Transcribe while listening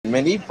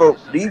Man, these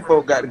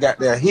folk got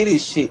their hit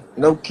his shit.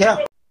 No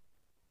cap.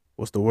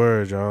 What's the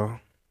word,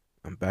 y'all?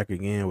 I'm back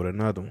again with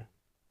another one.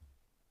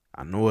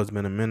 I know it's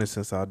been a minute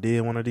since I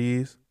did one of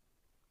these,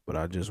 but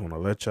I just want to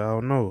let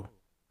y'all know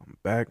I'm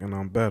back and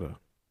I'm better.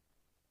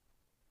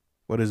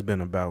 What it's been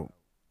about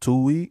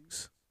 2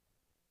 weeks?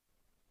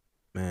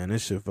 Man,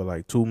 this shit feel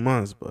like 2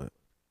 months, but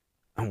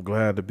I'm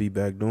glad to be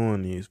back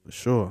doing these for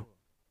sure.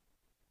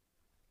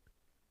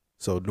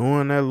 So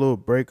during that little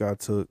break I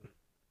took,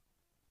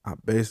 I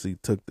basically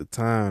took the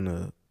time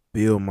to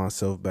build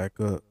myself back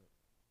up.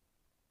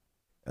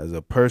 As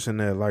a person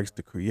that likes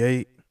to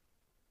create,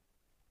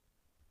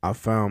 I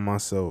found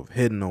myself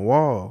hitting a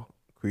wall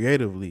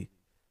creatively.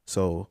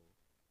 So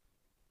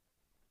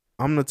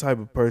I'm the type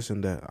of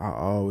person that I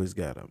always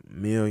got a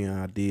million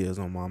ideas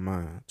on my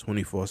mind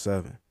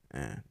 24/7.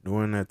 And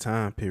during that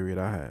time period,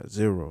 I had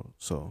zero.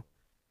 So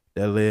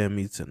that led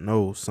me to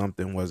know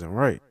something wasn't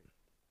right.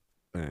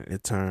 And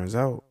it turns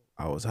out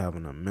I was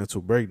having a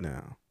mental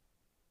breakdown.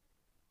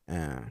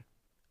 And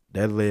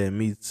that led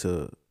me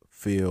to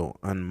feel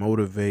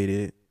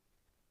unmotivated.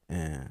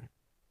 And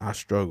I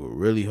struggled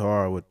really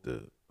hard with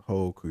the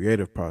whole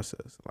creative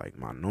process. Like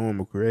my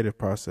normal creative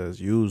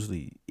process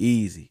usually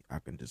easy. I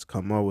can just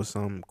come up with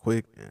something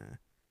quick and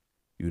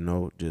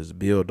just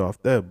build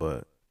off that,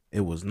 but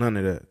it was none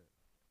of that.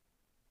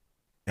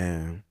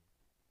 And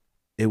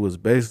it was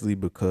basically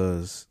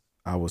because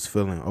I was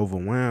feeling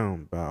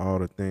overwhelmed by all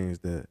the things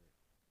that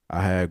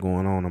I had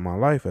going on in my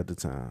life at the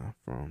time,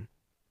 from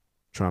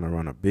trying to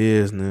run a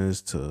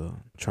business to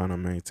trying to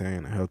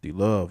maintain a healthy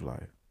love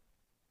life.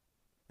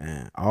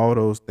 And all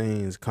those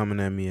things coming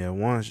at me at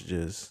once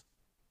just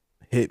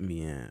hit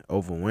me and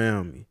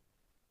overwhelmed me.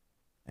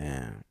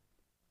 And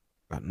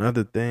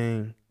another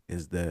thing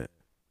is that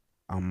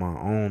I'm my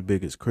own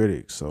biggest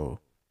critic. So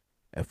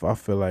if I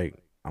feel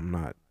like I'm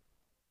not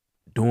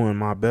doing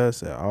my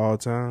best at all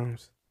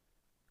times,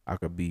 I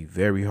could be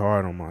very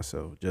hard on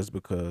myself just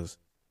because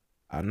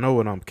I know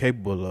what I'm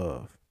capable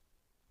of.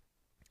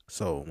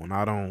 So when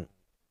I don't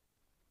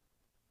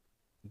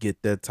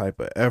get that type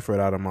of effort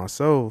out of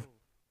myself,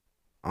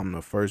 I'm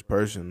the first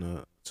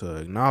person to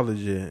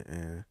acknowledge it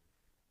and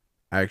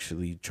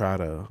actually try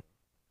to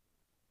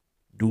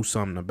do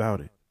something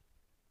about it.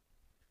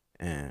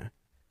 And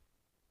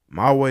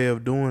my way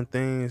of doing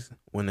things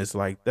when it's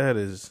like that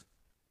is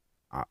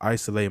I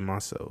isolate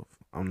myself.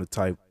 I'm the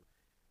type,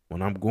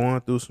 when I'm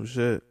going through some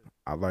shit,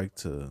 I like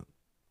to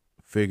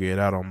figure it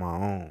out on my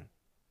own.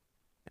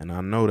 And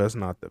I know that's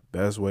not the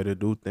best way to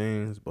do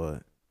things,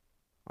 but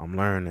I'm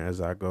learning as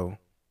I go.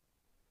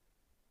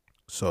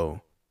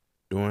 So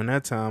during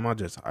that time, I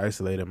just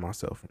isolated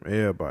myself from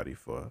everybody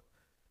for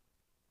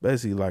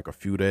basically like a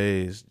few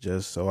days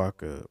just so I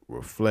could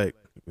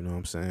reflect, you know what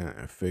I'm saying,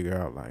 and figure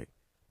out like,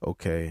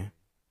 okay,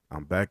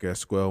 I'm back at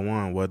square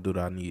one. What do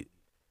I need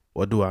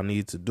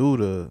to do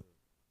to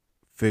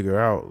figure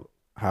out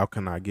how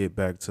can I get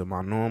back to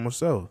my normal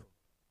self?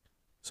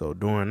 So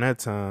during that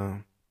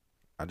time,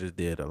 I just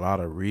did a lot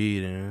of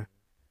reading.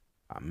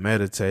 I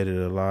meditated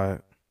a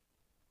lot.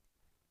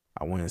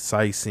 I went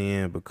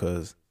sightseeing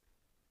because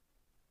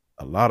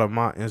a lot of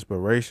my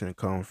inspiration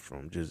comes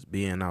from just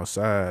being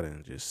outside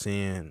and just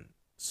seeing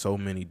so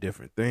many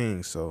different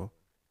things. So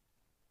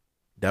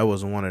that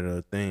was one of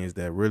the things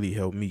that really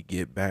helped me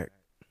get back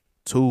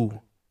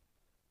to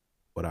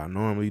what I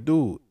normally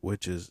do,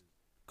 which is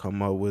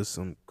come up with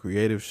some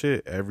creative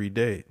shit every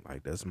day.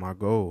 Like that's my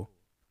goal.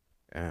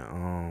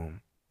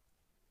 And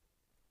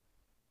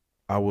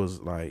I was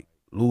like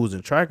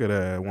losing track of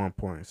that at one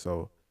point.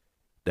 So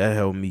that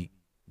helped me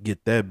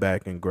get that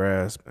back and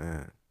grasp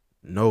and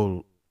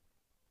know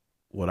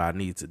what I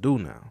need to do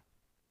now.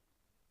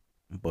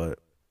 But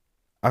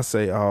I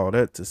say all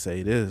that to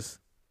say this: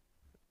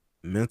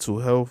 mental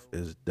health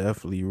is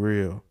definitely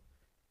real.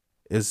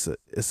 It's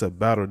a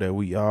battle that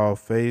we all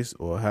face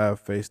or have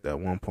faced at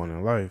one point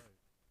in life.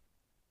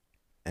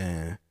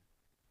 And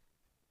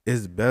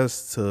it's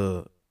best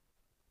to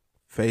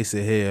face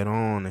it head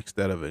on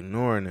instead of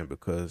ignoring it,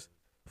 because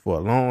for a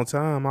long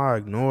time I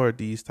ignored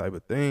these type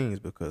of things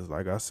because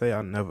like I say,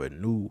 I never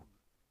knew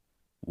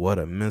what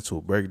a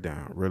mental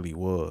breakdown really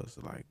was,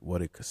 like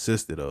what it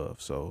consisted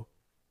of. So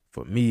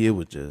for me, it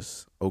was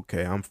just,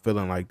 okay, I'm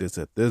feeling like this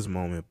at this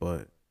moment,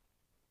 but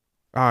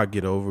I'll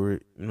get over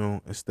it,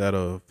 instead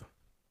of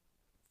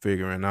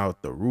figuring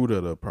out the root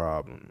of the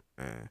problem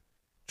and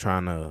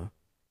trying to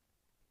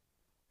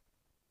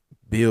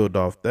build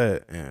off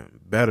that and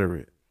better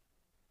it.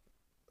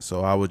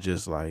 So I would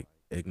just like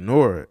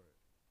ignore it.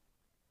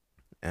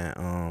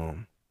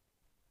 And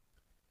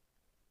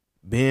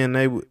being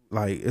able,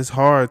 like, it's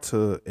hard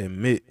to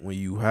admit when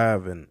you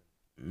having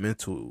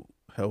mental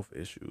health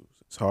issues.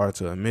 It's hard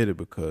to admit it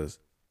because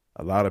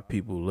a lot of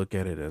people look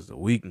at it as a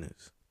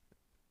weakness.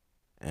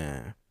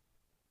 And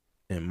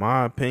in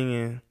my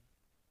opinion,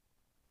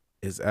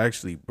 it's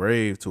actually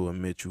brave to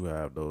admit you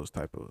have those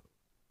type of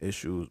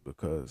issues,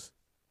 because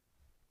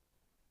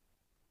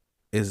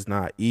it's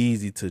not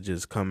easy to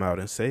just come out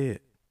and say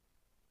it.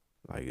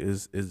 Like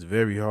it's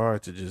very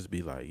hard to just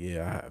be like,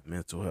 yeah, I have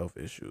mental health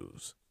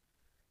issues.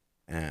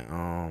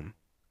 And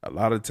a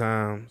lot of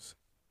times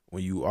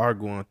when you are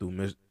going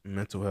through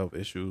mental health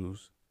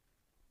issues,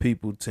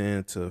 people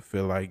tend to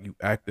feel like you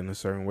act in a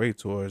certain way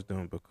towards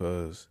them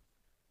because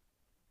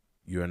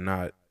you're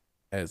not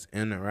as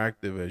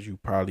interactive as you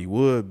probably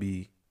would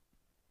be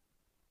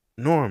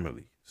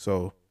normally.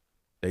 So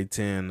they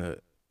tend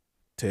to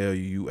tell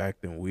you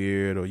acting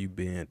weird or you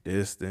being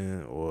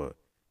distant or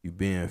you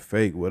being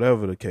fake,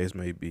 whatever the case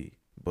may be.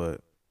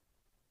 But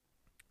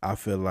I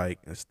feel like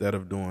instead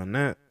of doing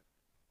that,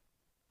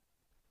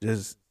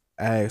 just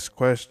ask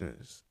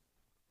questions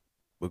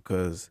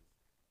because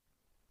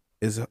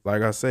it's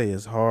like I say,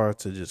 it's hard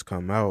to just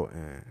come out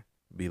and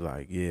be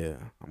like, yeah,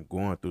 I'm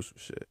going through some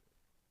shit.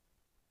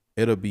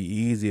 It'll be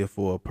easier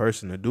for a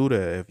person to do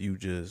that if you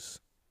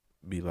just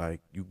be like,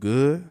 you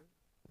good?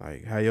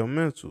 Like, how your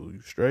mental?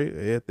 You straight?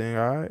 Everything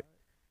all right?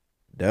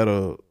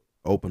 That'll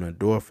open a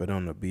door for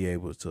them to be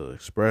able to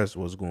express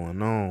what's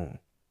going on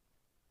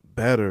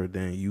better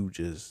than you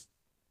just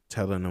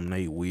telling them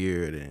they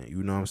weird and,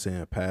 you know what I'm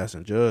saying,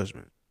 passing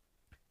judgment.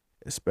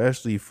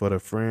 Especially for the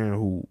friend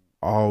who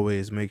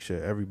always makes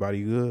sure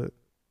everybody good.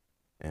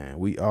 And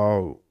we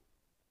all,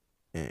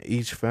 in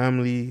each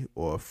family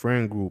or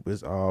friend group,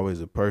 is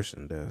always a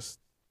person that's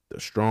the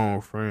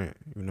strong friend,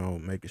 you know,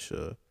 making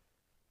sure,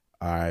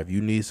 all right, if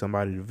you need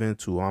somebody to vent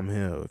to, I'm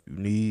here. If you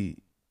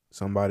need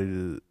somebody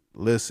to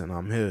listen,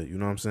 I'm here. You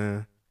know what I'm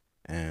saying?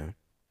 And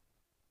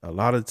a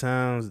lot of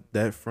times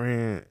that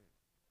friend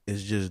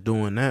is just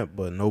doing that,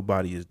 but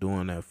nobody is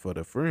doing that for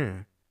the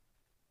friend.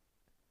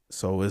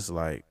 So it's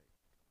like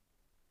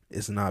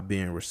it's not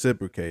being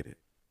reciprocated.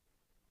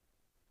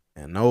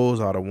 And those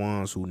are the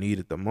ones who need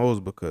it the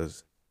most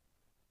because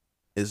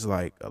it's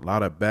like a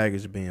lot of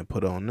baggage being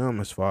put on them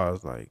as far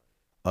as like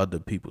other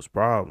people's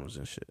problems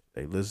and shit.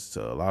 They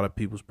listen to a lot of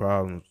people's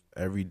problems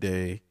every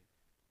day.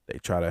 They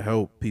try to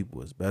help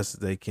people as best as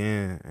they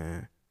can,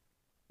 and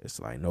it's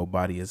like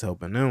nobody is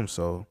helping them.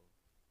 So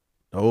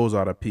those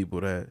are the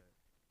people that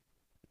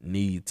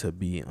need to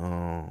be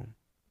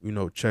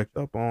checked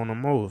up on the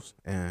most.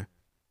 And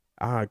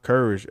I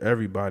encourage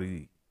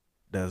everybody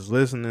that's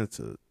listening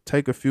to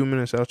take a few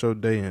minutes out your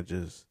day and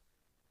just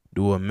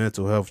do a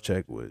mental health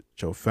check with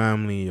your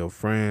family, your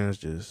friends.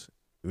 Just,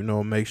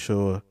 make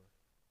sure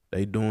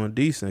they doing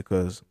decent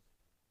because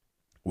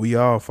we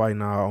all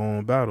fighting our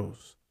own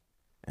battles.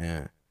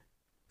 And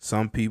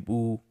some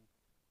people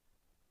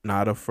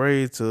not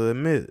afraid to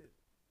admit,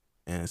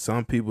 and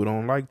some people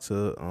don't like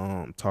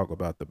to talk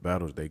about the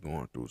battles they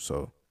going through.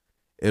 So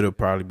it'll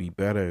probably be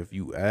better if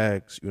you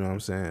ask, you know what I'm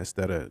saying,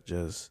 instead of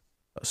just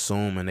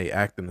assuming they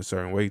acting a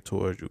certain way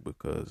towards you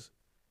because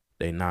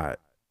they not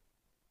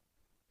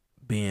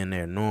being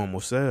their normal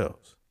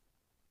selves.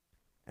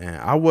 And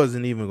I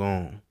wasn't even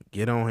gonna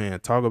get on here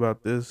and talk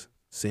about this,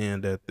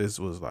 seeing that this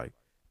was like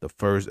the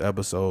first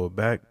episode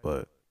back,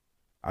 but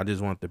I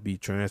just want to be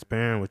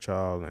transparent with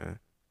y'all and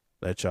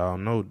let y'all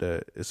know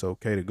that it's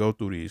okay to go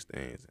through these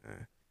things.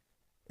 And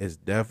it's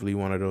definitely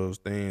one of those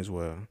things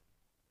where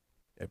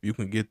if you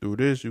can get through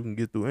this, you can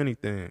get through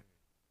anything.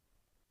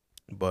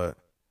 But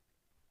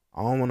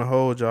I don't want to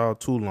hold y'all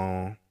too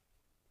long.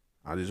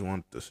 I just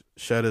want to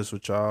share this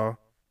with y'all.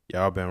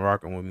 Y'all been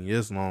rocking with me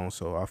this long,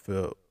 so I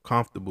feel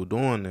comfortable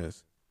doing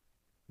this.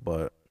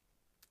 But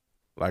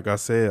like I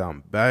said,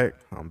 I'm back.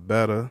 I'm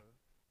better.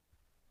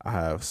 I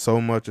have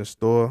so much in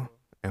store,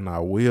 and I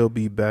will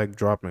be back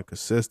dropping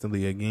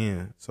consistently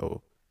again.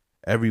 So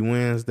every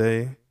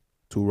Wednesday,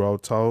 Two Raw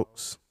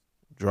Talks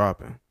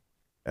dropping.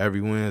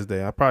 Every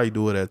Wednesday. I probably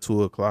do it at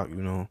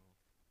 2:00,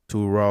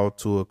 Two Raw,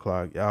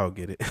 2:00. Y'all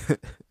get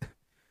it.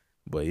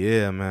 But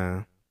yeah,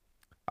 man.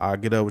 I'll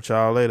get up with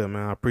y'all later,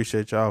 man. I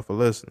appreciate y'all for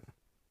listening.